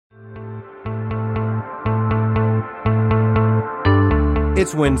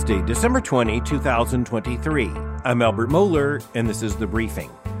It's Wednesday, December 20, 2023. I'm Albert Mohler, and this is The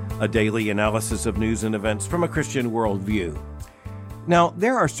Briefing, a daily analysis of news and events from a Christian worldview. Now,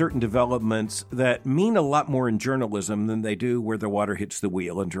 there are certain developments that mean a lot more in journalism than they do where the water hits the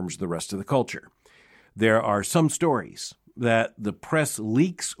wheel in terms of the rest of the culture. There are some stories that the press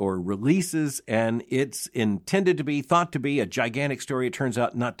leaks or releases, and it's intended to be, thought to be a gigantic story. It turns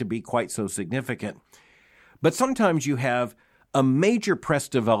out not to be quite so significant. But sometimes you have a major press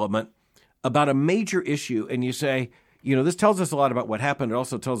development about a major issue, and you say, this tells us a lot about what happened. It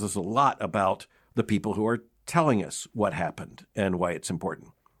also tells us a lot about the people who are telling us what happened and why it's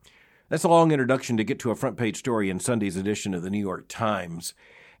important. That's a long introduction to get to a front page story in Sunday's edition of the New York Times,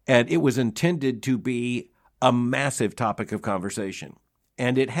 and it was intended to be a massive topic of conversation.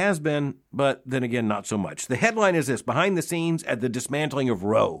 And it has been, but then again, not so much. The headline is this: behind the scenes at the dismantling of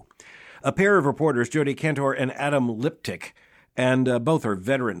Roe. A pair of reporters, Jodi Kantor and Adam Liptak, and both are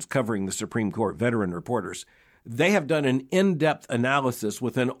veterans covering the Supreme Court, veteran reporters. They have done an in-depth analysis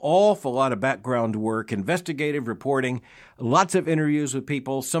with an awful lot of background work, investigative reporting, lots of interviews with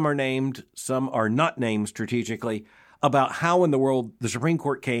people. Some are named, some are not named strategically, about how in the world the Supreme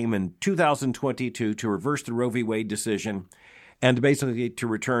Court came in 2022 to reverse the Roe v. Wade decision and basically to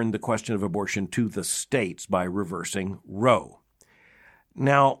return the question of abortion to the states by reversing Roe.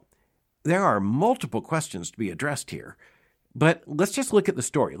 Now, there are multiple questions to be addressed here. But let's just look at the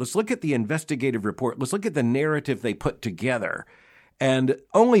story. Let's look at the investigative report. Let's look at the narrative they put together. And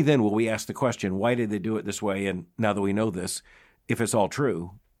only then will we ask the question, why did they do it this way? And now that we know this, if it's all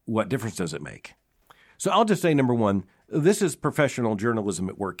true, what difference does it make? So I'll just say, number one, this is professional journalism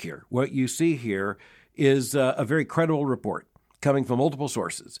at work here. What you see here is a very credible report coming from multiple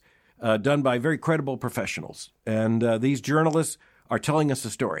sources, done by very credible professionals. And these journalists are telling us a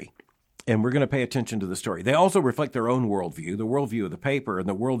story. And we're going to pay attention to the story. They also reflect their own worldview, the worldview of the paper and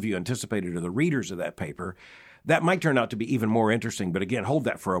the worldview anticipated of the readers of that paper. That might turn out to be even more interesting. But again, hold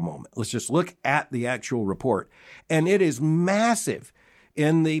that for a moment. Let's just look at the actual report. And it is massive.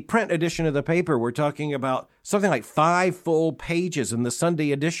 In the print edition of the paper, we're talking about something like 5 full pages in the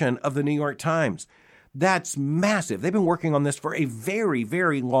Sunday edition of the New York Times. That's massive. They've been working on this for a very,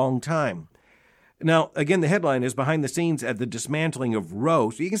 very long time. Now, again, the headline is behind the scenes at the dismantling of Roe.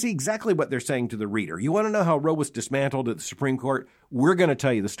 So you can see exactly what they're saying to the reader. You want to know how Roe was dismantled at the Supreme Court? We're going to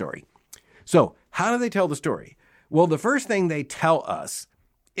tell you the story. So how do they tell the story? Well, the first thing they tell us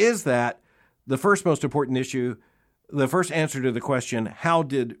is that the first most important issue, the first answer to the question, how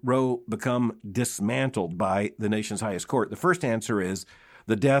did Roe become dismantled by the nation's highest court? The first answer is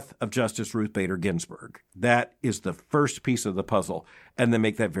the death of Justice Ruth Bader Ginsburg. That is the first piece of the puzzle, and they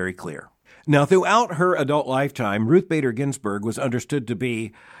make that very clear. Now, throughout her adult lifetime, Ruth Bader Ginsburg was understood to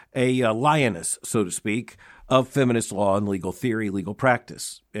be a lioness, so to speak, of feminist law and legal theory, legal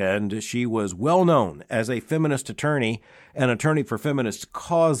practice. And she was well known as a feminist attorney, an attorney for feminist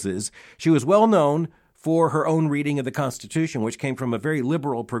causes. She was well known for her own reading of the Constitution, which came from a very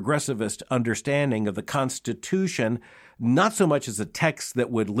liberal progressivist understanding of the Constitution, not so much as a text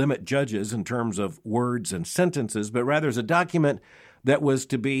that would limit judges in terms of words and sentences, but rather as a document that was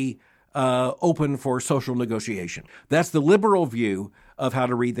to be open for social negotiation. That's the liberal view of how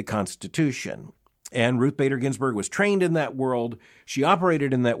to read the Constitution. And Ruth Bader Ginsburg was trained in that world. She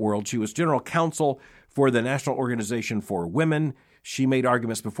operated in that world. She was general counsel for the National Organization for Women. She made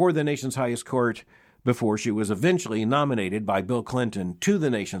arguments before the nation's highest court before she was eventually nominated by Bill Clinton to the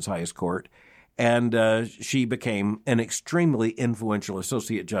nation's highest court. And she became an extremely influential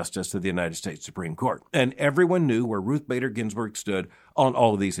Associate Justice of the United States Supreme Court. And everyone knew where Ruth Bader Ginsburg stood on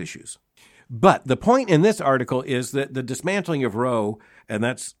all of these issues. But the point in this article is that the dismantling of Roe, and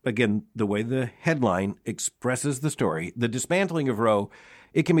that's, again, the way the headline expresses the story, the dismantling of Roe,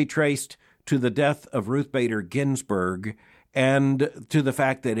 it can be traced to the death of Ruth Bader Ginsburg and to the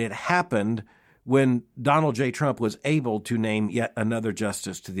fact that it happened when Donald J. Trump was able to name yet another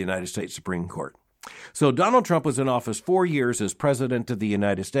justice to the United States Supreme Court. So Donald Trump was in office 4 years as president of the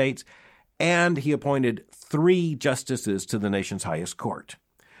United States, and he appointed 3 justices to the nation's highest court.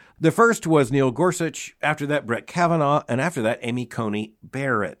 The first was Neil Gorsuch, after that Brett Kavanaugh, and after that Amy Coney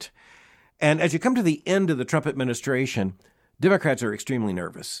Barrett. And as you come to the end of the Trump administration, Democrats are extremely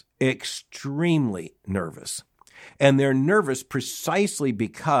nervous. And they're nervous precisely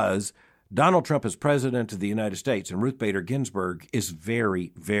because Donald Trump is president of the United States, and Ruth Bader Ginsburg is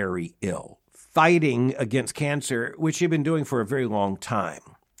very, very ill, fighting against cancer, which she'd been doing for a very long time.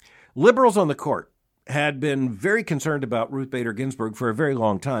 Liberals on the court had been very concerned about Ruth Bader Ginsburg for a very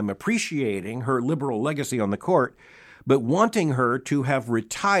long time, appreciating her liberal legacy on the court, but wanting her to have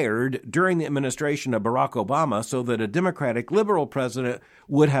retired during the administration of Barack Obama so that a Democratic liberal president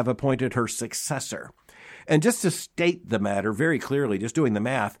would have appointed her successor. And just to state the matter very clearly, just doing the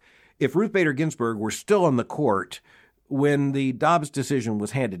math, if Ruth Bader Ginsburg were still on the court when the Dobbs decision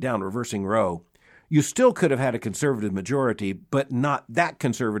was handed down, reversing Roe, you still could have had a conservative majority, but not that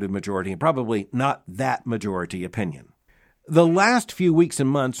conservative majority, and probably not that majority opinion. The last few weeks and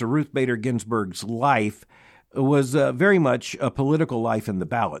months of Ruth Bader Ginsburg's life was very much a political life in the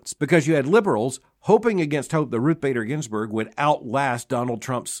balance, because you had liberals hoping against hope that Ruth Bader Ginsburg would outlast Donald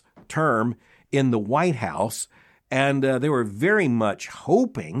Trump's term in the White House, and they were very much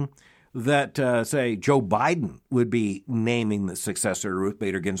hoping that, say, Joe Biden would be naming the successor to Ruth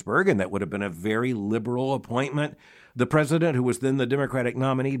Bader Ginsburg, and that would have been a very liberal appointment. The president, who was then the Democratic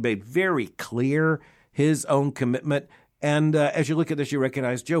nominee, made very clear his own commitment. And as you look at this, you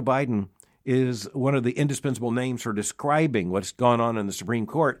recognize Joe Biden is one of the indispensable names for describing what's gone on in the Supreme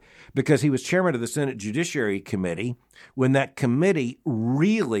Court, because he was chairman of the Senate Judiciary Committee when that committee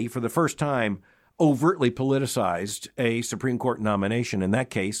really, for the first time, overtly politicized a Supreme Court nomination. In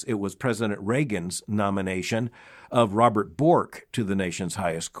that case, it was President Reagan's nomination of Robert Bork to the nation's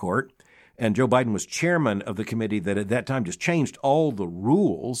highest court. And Joe Biden was chairman of the committee that at that time just changed all the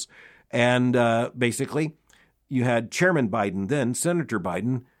rules. And basically, you had Chairman Biden, then Senator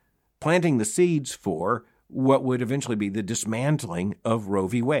Biden, planting the seeds for what would eventually be the dismantling of Roe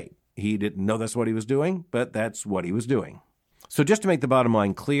v. Wade. He didn't know that's what he was doing, but that's what he was doing. So just to make the bottom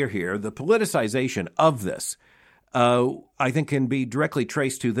line clear here, the politicization of this, I think, can be directly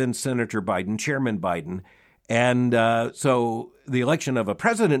traced to then Senator Biden, Chairman Biden. And so the election of a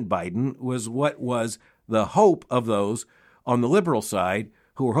President Biden was what was the hope of those on the liberal side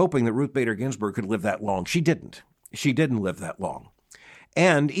who were hoping that Ruth Bader Ginsburg could live that long. She didn't. She didn't live that long.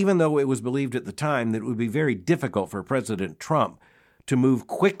 And even though it was believed at the time that it would be very difficult for President Trump to move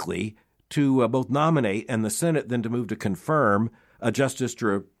quickly to both nominate and the Senate then to move to confirm a justice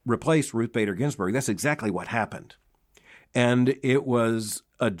to replace Ruth Bader Ginsburg, that's exactly what happened. And it was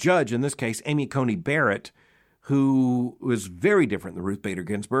a judge, in this case, Amy Coney Barrett, who was very different than Ruth Bader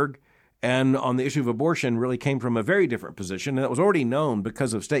Ginsburg, and on the issue of abortion really came from a very different position. And that was already known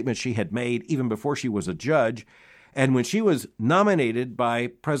because of statements she had made even before she was a judge. And when she was nominated by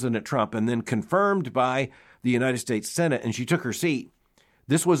President Trump and then confirmed by the United States Senate and she took her seat,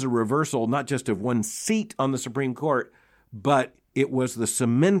 this was a reversal not just of one seat on the Supreme Court, but it was the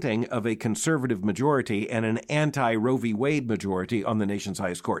cementing of a conservative majority and an anti-Roe v. Wade majority on the nation's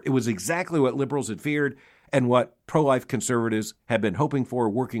highest court. It was exactly what liberals had feared and what pro-life conservatives had been hoping for,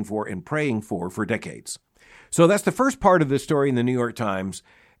 working for, and praying for decades. So that's the first part of this story in the New York Times,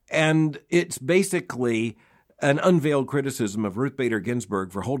 and it's basically an unveiled criticism of Ruth Bader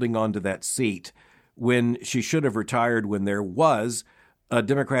Ginsburg for holding on to that seat when she should have retired when there was a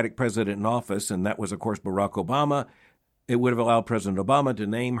Democratic president in office, and that was, of course, Barack Obama. It would have allowed President Obama to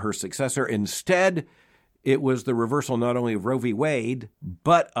name her successor. Instead, it was the reversal not only of Roe v. Wade,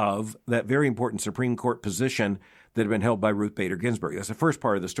 but of that very important Supreme Court position that had been held by Ruth Bader Ginsburg. That's the first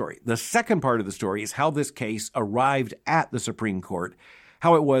part of the story. The second part of the story is how this case arrived at the Supreme Court,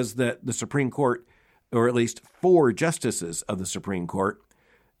 how it was that the Supreme Court, or at least 4 justices of the Supreme Court,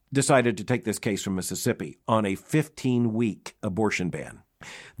 decided to take this case from Mississippi on a 15-week abortion ban.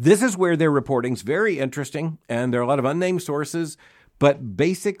 This is where their reporting's very interesting, and there are a lot of unnamed sources, but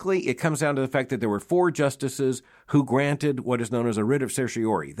basically it comes down to the fact that there were 4 justices who granted what is known as a writ of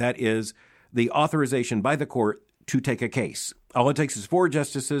certiorari. That is the authorization by the court to take a case. All it takes is 4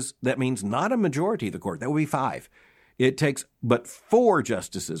 justices. That means not a majority of the court. That would be 5. It takes but 4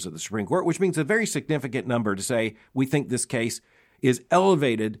 justices of the Supreme Court, which means a very significant number to say we think this case is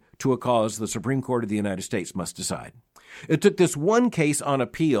elevated to a cause the Supreme Court of the United States must decide. It took this one case on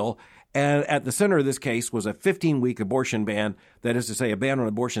appeal, and at the center of this case was a 15-week abortion ban, that is to say, a ban on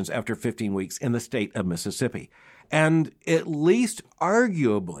abortions after 15 weeks in the state of Mississippi. And at least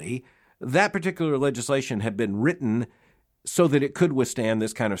arguably, that particular legislation had been written so that it could withstand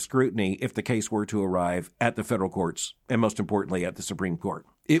this kind of scrutiny if the case were to arrive at the federal courts, and most importantly, at the Supreme Court.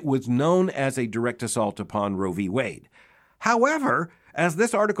 It was known as a direct assault upon Roe v. Wade. However, as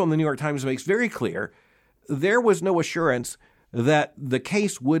this article in the New York Times makes very clear, there was no assurance that the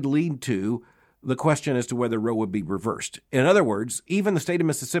case would lead to the question as to whether Roe would be reversed. In other words, even the state of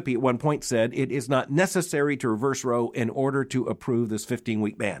Mississippi at one point said it is not necessary to reverse Roe in order to approve this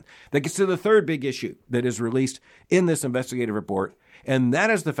 15-week ban. That gets to the third big issue that is released in this investigative report, and that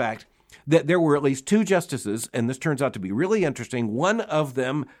is the fact that there were at least 2 justices, and this turns out to be really interesting, one of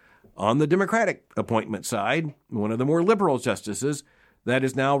them on the Democratic appointment side, one of the more liberal justices, that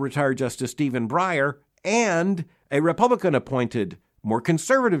is now retired Justice Stephen Breyer, and a Republican-appointed, more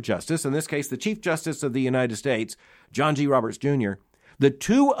conservative justice, in this case the Chief Justice of the United States, John G. Roberts Jr., the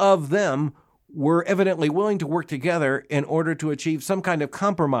two of them were evidently willing to work together in order to achieve some kind of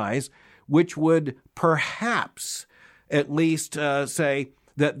compromise which would perhaps at least say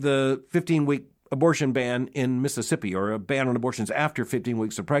that the 15-week abortion ban in Mississippi, or a ban on abortions after 15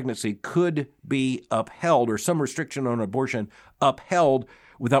 weeks of pregnancy, could be upheld, or some restriction on abortion upheld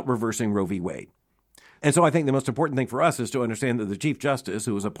without reversing Roe v. Wade. And so I think the most important thing for us is to understand that the Chief Justice,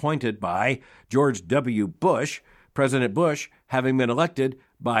 who was appointed by George W. Bush, President Bush, having been elected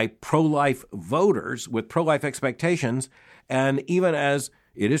by pro-life voters with pro-life expectations, and even as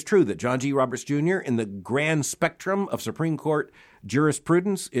it is true that John G. Roberts Jr. in the grand spectrum of Supreme Court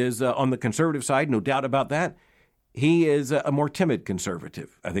jurisprudence is on the conservative side, no doubt about that, he is a more timid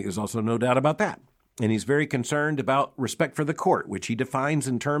conservative. I think there's also no doubt about that. And he's very concerned about respect for the court, which he defines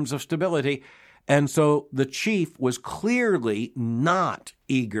in terms of stability. And so the chief was clearly not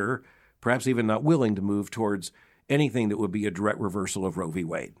eager, perhaps even not willing to move towards anything that would be a direct reversal of Roe v.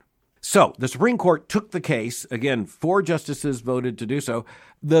 Wade. So the Supreme Court took the case. Again, 4 justices voted to do so.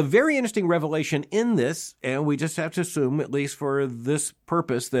 The very interesting revelation in this, and we just have to assume, at least for this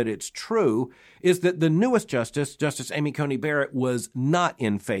purpose, that it's true, is that the newest justice, Justice Amy Coney Barrett, was not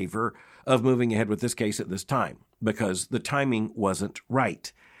in favor of moving ahead with this case at this time because the timing wasn't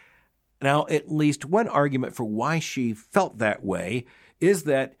right. Now, at least one argument for why she felt that way is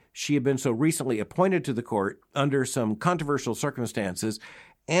that she had been so recently appointed to the court under some controversial circumstances,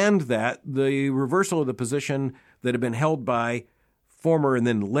 and that the reversal of the position that had been held by former and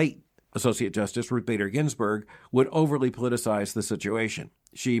then late Associate Justice Ruth Bader Ginsburg would overly politicize the situation.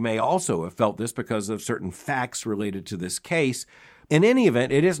 She may also have felt this because of certain facts related to this case. In any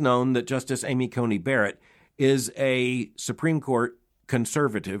event, it is known that Justice Amy Coney Barrett is a Supreme Court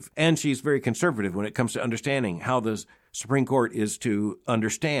conservative, and she's very conservative when it comes to understanding how the Supreme Court is to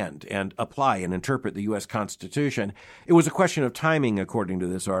understand and apply and interpret the U.S. Constitution. It was a question of timing, according to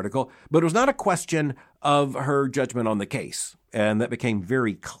this article, but it was not a question of her judgment on the case. And that became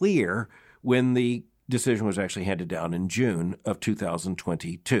very clear when the decision was actually handed down in June of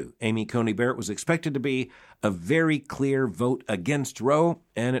 2022. Amy Coney Barrett was expected to be a very clear vote against Roe,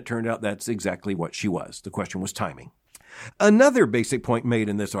 and it turned out that's exactly what she was. The question was timing. Another basic point made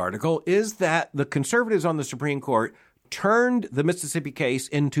in this article is that the conservatives on the Supreme Court turned the Mississippi case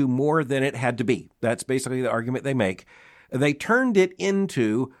into more than it had to be. That's basically the argument they make. They turned it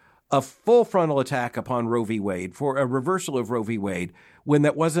into a full frontal attack upon Roe v. Wade for a reversal of Roe v. Wade when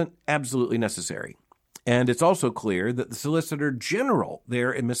that wasn't absolutely necessary. And it's also clear that the Solicitor General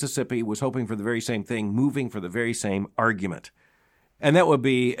there in Mississippi was hoping for the very same thing, moving for the very same argument. And that would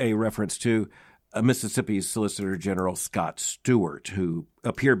be a reference to Mississippi's Solicitor General Scott Stewart, who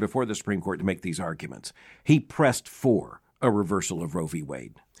appeared before the Supreme Court to make these arguments. He pressed for a reversal of Roe v.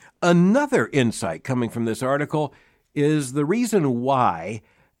 Wade. Another insight coming from this article is the reason why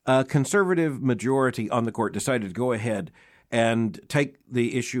a conservative majority on the court decided to go ahead and take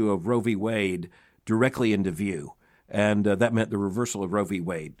the issue of Roe v. Wade directly into view. And that meant the reversal of Roe v.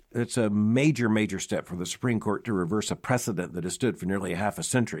 Wade. It's a major, major step for the Supreme Court to reverse a precedent that has stood for nearly a half a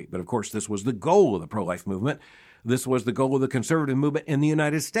century. But of course, this was the goal of the pro-life movement. This was the goal of the conservative movement in the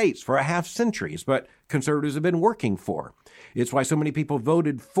United States for a half century. It's what conservatives have been working for. It's why so many people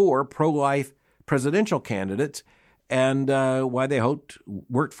voted for pro-life presidential candidates, and why they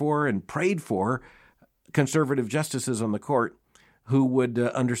worked for and prayed for conservative justices on the court who would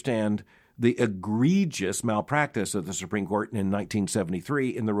understand the egregious malpractice of the Supreme Court in 1973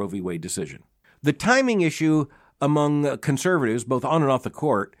 in the Roe v. Wade decision. The timing issue among conservatives, both on and off the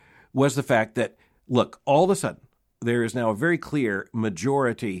court, was the fact that, look, all of a sudden, there is now a very clear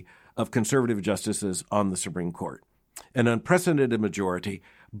majority of conservative justices on the Supreme Court, an unprecedented majority.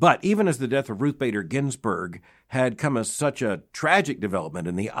 But even as the death of Ruth Bader Ginsburg had come as such a tragic development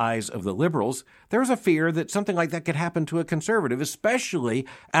in the eyes of the liberals, there was a fear that something like that could happen to a conservative, especially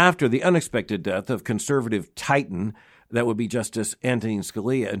after the unexpected death of conservative titan that would be Justice Antonin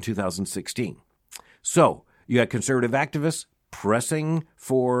Scalia in 2016. So you had conservative activists pressing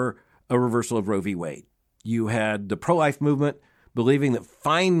for a reversal of Roe v. Wade. You had the pro-life movement believing that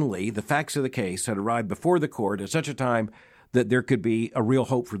finally the facts of the case had arrived before the court at such a time that there could be a real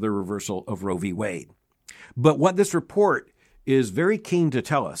hope for the reversal of Roe v. Wade. But what this report is very keen to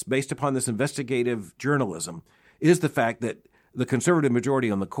tell us, based upon this investigative journalism, is the fact that the conservative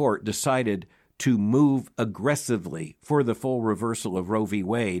majority on the court decided to move aggressively for the full reversal of Roe v.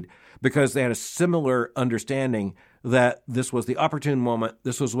 Wade because they had a similar understanding that this was the opportune moment.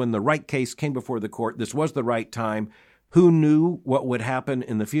 This was when the right case came before the court. This was the right time. Who knew what would happen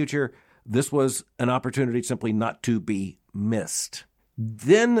in the future? this was an opportunity simply not to be missed.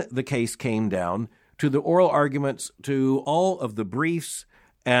 Then the case came down to the oral arguments, to all of the briefs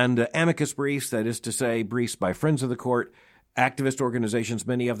and amicus briefs, that is to say, briefs by friends of the court, activist organizations,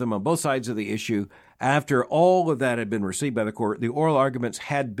 many of them on both sides of the issue. After all of that had been received by the court, the oral arguments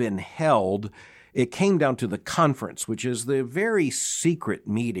had been held. It came down to the conference, which is the very secret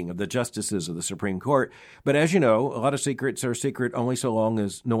meeting of the justices of the Supreme Court. But as you know, a lot of secrets are secret only so long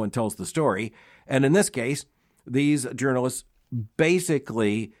as no one tells the story. And in this case, these journalists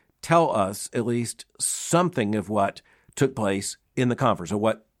basically tell us at least something of what took place in the conference, or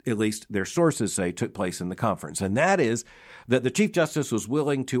what at least their sources say took place in the conference. And that is that the Chief Justice was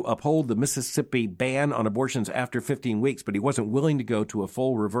willing to uphold the Mississippi ban on abortions after 15 weeks, but he wasn't willing to go to a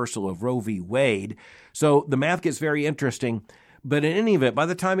full reversal of Roe v. Wade. So the math gets very interesting. But in any event, by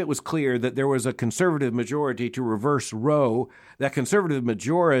the time it was clear that there was a conservative majority to reverse Roe, that conservative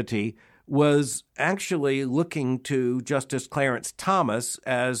majority was actually looking to Justice Clarence Thomas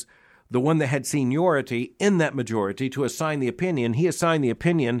as the one that had seniority in that majority to assign the opinion. He assigned the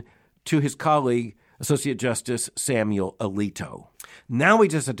opinion to his colleague, Associate Justice Samuel Alito. Now we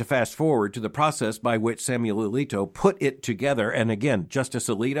just have to fast forward to the process by which Samuel Alito put it together. And again, Justice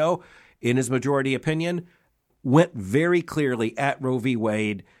Alito, in his majority opinion, went very clearly at Roe v.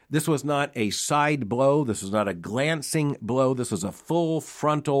 Wade. This was not a side blow. This was not a glancing blow. This was a full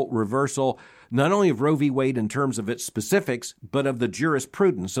frontal reversal, not only of Roe v. Wade in terms of its specifics, but of the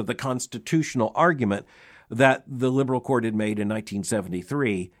jurisprudence of the constitutional argument that the liberal court had made in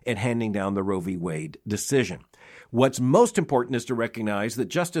 1973 in handing down the Roe v. Wade decision. What's most important is to recognize that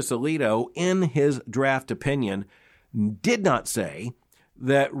Justice Alito, in his draft opinion, did not say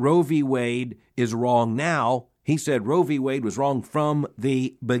that Roe v. Wade is wrong now. He said Roe v. Wade was wrong from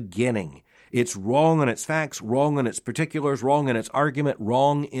the beginning. It's wrong on its facts, wrong on its particulars, wrong in its argument,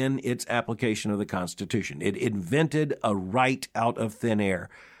 wrong in its application of the Constitution. It invented a right out of thin air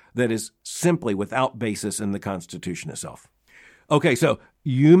that is simply without basis in the Constitution itself. Okay, so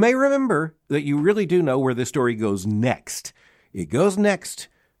you may remember that you really do know where this story goes next. It goes next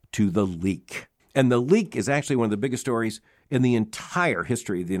to the leak. And the leak is actually one of the biggest stories in the entire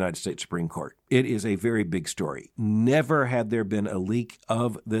history of the United States Supreme Court. It is a very big story. Never had there been a leak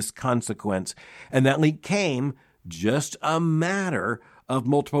of this consequence. And that leak came just a matter of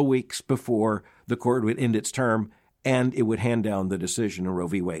multiple weeks before the court would end its term and it would hand down the decision in Roe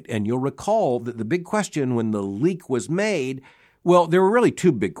v. Wade. And you'll recall that the big question when the leak was made, well, there were really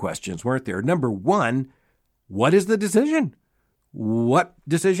two big questions, weren't there? Number one, what is the decision? What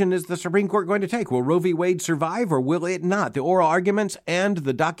decision is the Supreme Court going to take? Will Roe v. Wade survive or will it not? The oral arguments and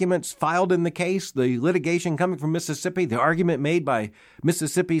the documents filed in the case, the litigation coming from Mississippi, the argument made by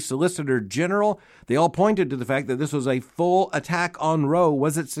Mississippi Solicitor General, they all pointed to the fact that this was a full attack on Roe.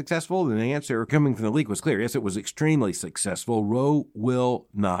 Was it successful? And the answer coming from the leak was clear. Yes, it was extremely successful. Roe will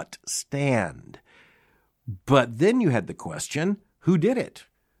not stand. But then you had the question, who did it?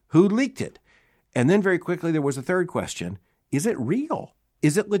 Who leaked it? And then very quickly there was a third question. Is it real?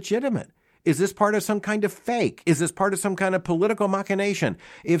 Is it legitimate? Is this part of some kind of fake? Is this part of some kind of political machination?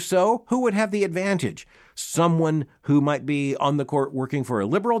 If so, who would have the advantage? Someone who might be on the court working for a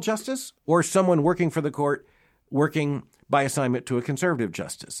liberal justice, or someone working for the court working by assignment to a conservative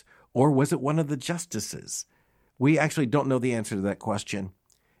justice? Or was it one of the justices? We actually don't know the answer to that question.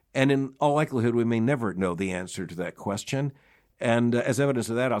 And in all likelihood, we may never know the answer to that question. And as evidence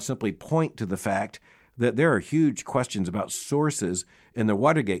of that, I'll simply point to the fact that there are huge questions about sources in the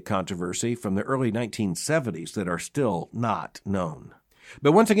Watergate controversy from the early 1970s that are still not known.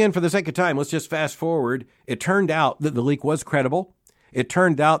 But once again, for the sake of time, let's just fast forward. It turned out that the leak was credible. It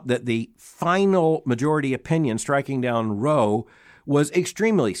turned out that the final majority opinion striking down Roe was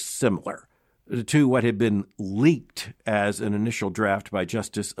extremely similar to what had been leaked as an initial draft by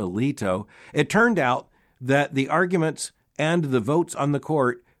Justice Alito. It turned out that the arguments and the votes on the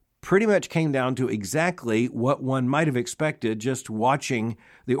court pretty much came down to exactly what one might have expected just watching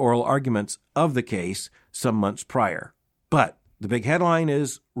the oral arguments of the case some months prior. But the big headline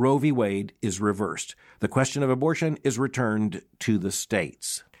is Roe v. Wade is reversed. The question of abortion is returned to the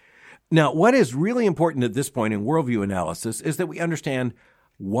states. Now, what is really important at this point in worldview analysis is that we understand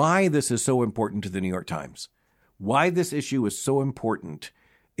why this is so important to the New York Times, why this issue is so important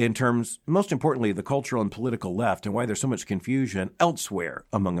in terms, most importantly, the cultural and political left, and why there's so much confusion elsewhere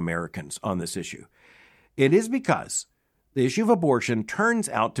among Americans on this issue. It is because the issue of abortion turns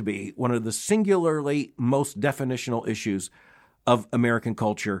out to be one of the singularly most definitional issues of American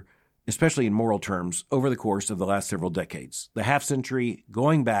culture, especially in moral terms, over the course of the last several decades, the half century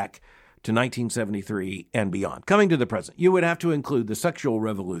going back to 1973 and beyond. Coming to the present, you would have to include the sexual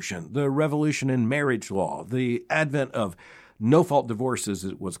revolution, the revolution in marriage law, the advent of no-fault divorce, as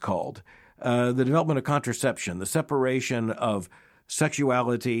it was called, the development of contraception, the separation of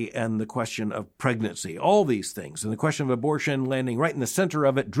sexuality and the question of pregnancy, all these things, and the question of abortion landing right in the center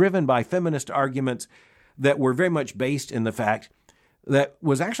of it, driven by feminist arguments that were very much based in the fact that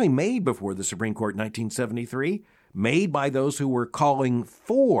was actually made before the Supreme Court in 1973, made by those who were calling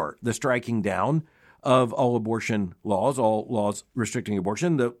for the striking down of all abortion laws, all laws restricting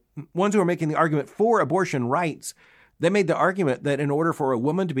abortion. The ones who were making the argument for abortion rights, they made the argument that in order for a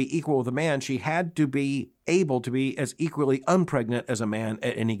woman to be equal with a man, she had to be able to be as equally unpregnant as a man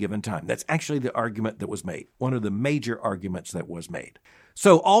at any given time. That's actually the argument that was made, one of the major arguments that was made.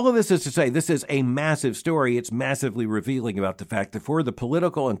 So all of this is to say, this is a massive story. It's massively revealing about the fact that for the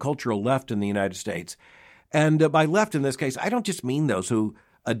political and cultural left in the United States, and by left in this case, I don't just mean those who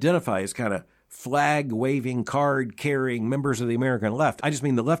identify as kind of flag-waving, card-carrying members of the American left. I just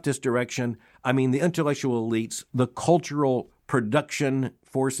mean the leftist direction. I mean the intellectual elites, the cultural production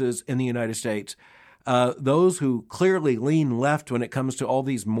forces in the United States, those who clearly lean left when it comes to all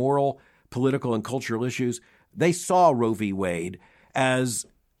these moral, political, and cultural issues. They saw Roe v. Wade as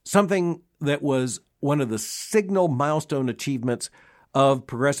something that was one of the signal milestone achievements of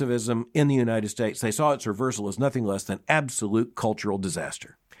progressivism in the United States. They saw its reversal as nothing less than absolute cultural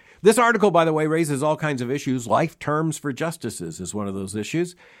disaster. This article, by the way, raises all kinds of issues. Life terms for justices is one of those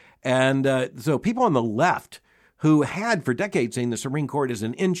issues. And so people on the left who had for decades seen the Supreme Court as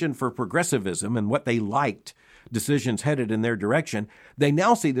an engine for progressivism and what they liked, decisions headed in their direction, they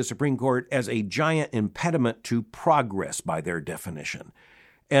now see the Supreme Court as a giant impediment to progress by their definition.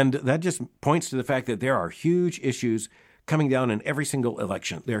 And that just points to the fact that there are huge issues coming down in every single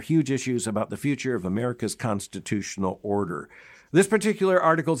election. There are huge issues about the future of America's constitutional order. This particular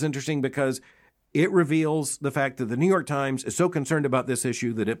article is interesting because it reveals the fact that the New York Times is so concerned about this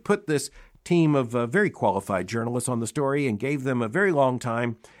issue that it put this team of very qualified journalists on the story and gave them a very long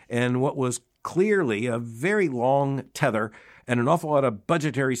time and what was clearly a very long tether and an awful lot of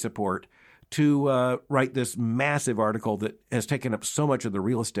budgetary support to write this massive article that has taken up so much of the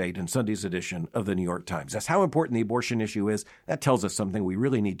real estate in Sunday's edition of the New York Times. That's how important the abortion issue is. That tells us something we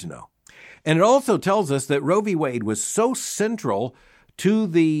really need to know. And it also tells us that Roe v. Wade was so central to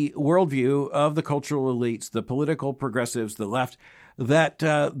the worldview of the cultural elites, the political progressives, the left, that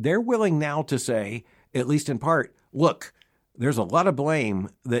they're willing now to say, at least in part, look, there's a lot of blame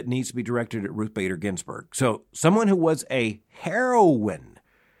that needs to be directed at Ruth Bader Ginsburg. So someone who was a heroine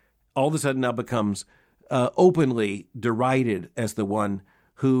all of a sudden now becomes openly derided as the one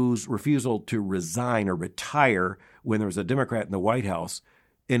whose refusal to resign or retire when there was a Democrat in the White House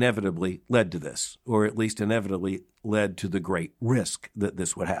inevitably led to this, or at least inevitably led to the great risk that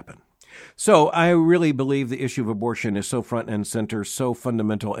this would happen. So I really believe the issue of abortion is so front and center, so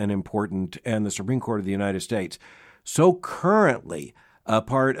fundamental and important, and the Supreme Court of the United States so currently a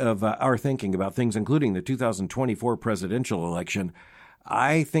part of our thinking about things, including the 2024 presidential election.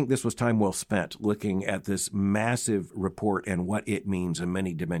 I think this was time well spent looking at this massive report and what it means in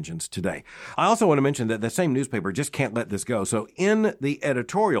many dimensions today. I also want to mention that the same newspaper just can't let this go. So in the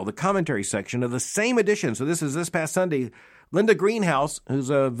editorial, the commentary section of the same edition, so this is this past Sunday, Linda Greenhouse, who's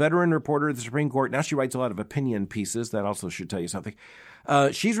a veteran reporter at the Supreme Court, now she writes a lot of opinion pieces. That also should tell you something.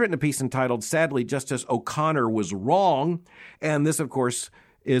 She's written a piece entitled, "Sadly, Justice O'Connor Was Wrong." And this, of course,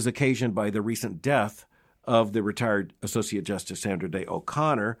 is occasioned by the recent death of the retired Associate Justice Sandra Day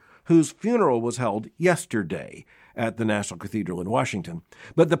O'Connor, whose funeral was held yesterday at the National Cathedral in Washington.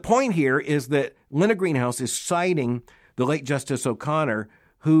 But the point here is that Linda Greenhouse is citing the late Justice O'Connor,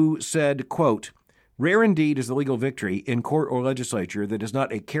 who said, quote, "Rare indeed is the legal victory in court or legislature that is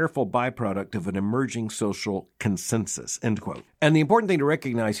not a careful byproduct of an emerging social consensus," end quote. And the important thing to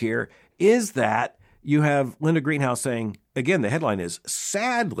recognize here is that you have Linda Greenhouse saying, again, the headline is,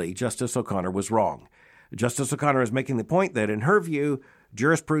 "Sadly, Justice O'Connor was wrong." Justice O'Connor is making the point that, in her view,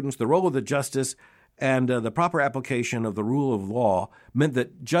 jurisprudence, the role of the justice, and the proper application of the rule of law meant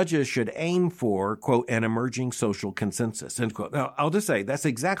that judges should aim for, quote, "an emerging social consensus," end quote. Now, I'll just say that's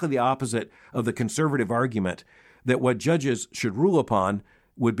exactly the opposite of the conservative argument that what judges should rule upon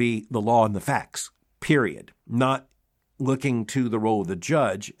would be the law and the facts, period, not looking to the role of the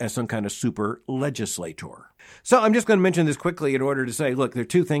judge as some kind of super legislator. So I'm just going to mention this quickly in order to say, look, there are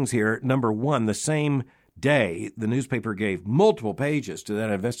two things here. Number one, the same day, the newspaper gave multiple pages to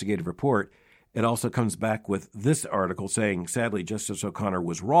that investigative report. It also comes back with this article saying, sadly, Justice O'Connor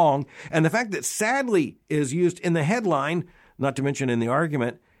was wrong. And the fact that sadly is used in the headline, not to mention in the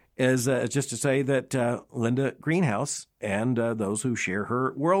argument, is just to say that Linda Greenhouse and those who share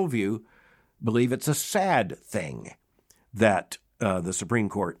her worldview believe it's a sad thing that the Supreme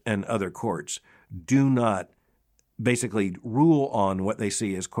Court and other courts do not basically rule on what they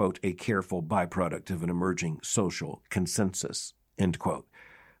see as, quote, a careful byproduct of an emerging social consensus, end quote.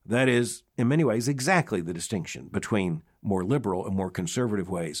 That is, in many ways, exactly the distinction between more liberal and more conservative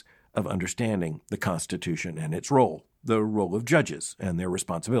ways of understanding the Constitution and its role, the role of judges and their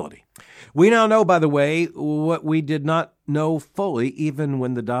responsibility. We now know, by the way, what we did not know fully even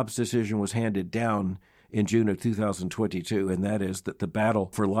when the Dobbs decision was handed down in June of 2022, and that is that the battle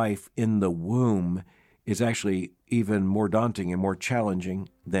for life in the womb is actually even more daunting and more challenging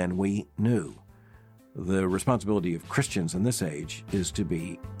than we knew. The responsibility of Christians in this age is to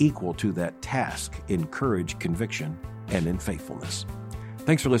be equal to that task in courage, conviction, and in faithfulness.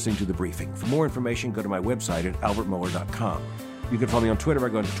 Thanks for listening to The Briefing. For more information, go to my website at albertmohler.com. You can follow me on Twitter by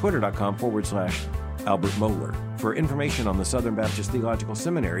going to twitter.com/Albert Mohler. For information on the Southern Baptist Theological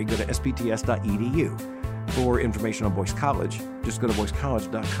Seminary, go to spts.edu. For information on Boyce College, just go to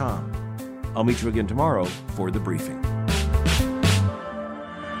boycecollege.com. I'll meet you again tomorrow for The Briefing.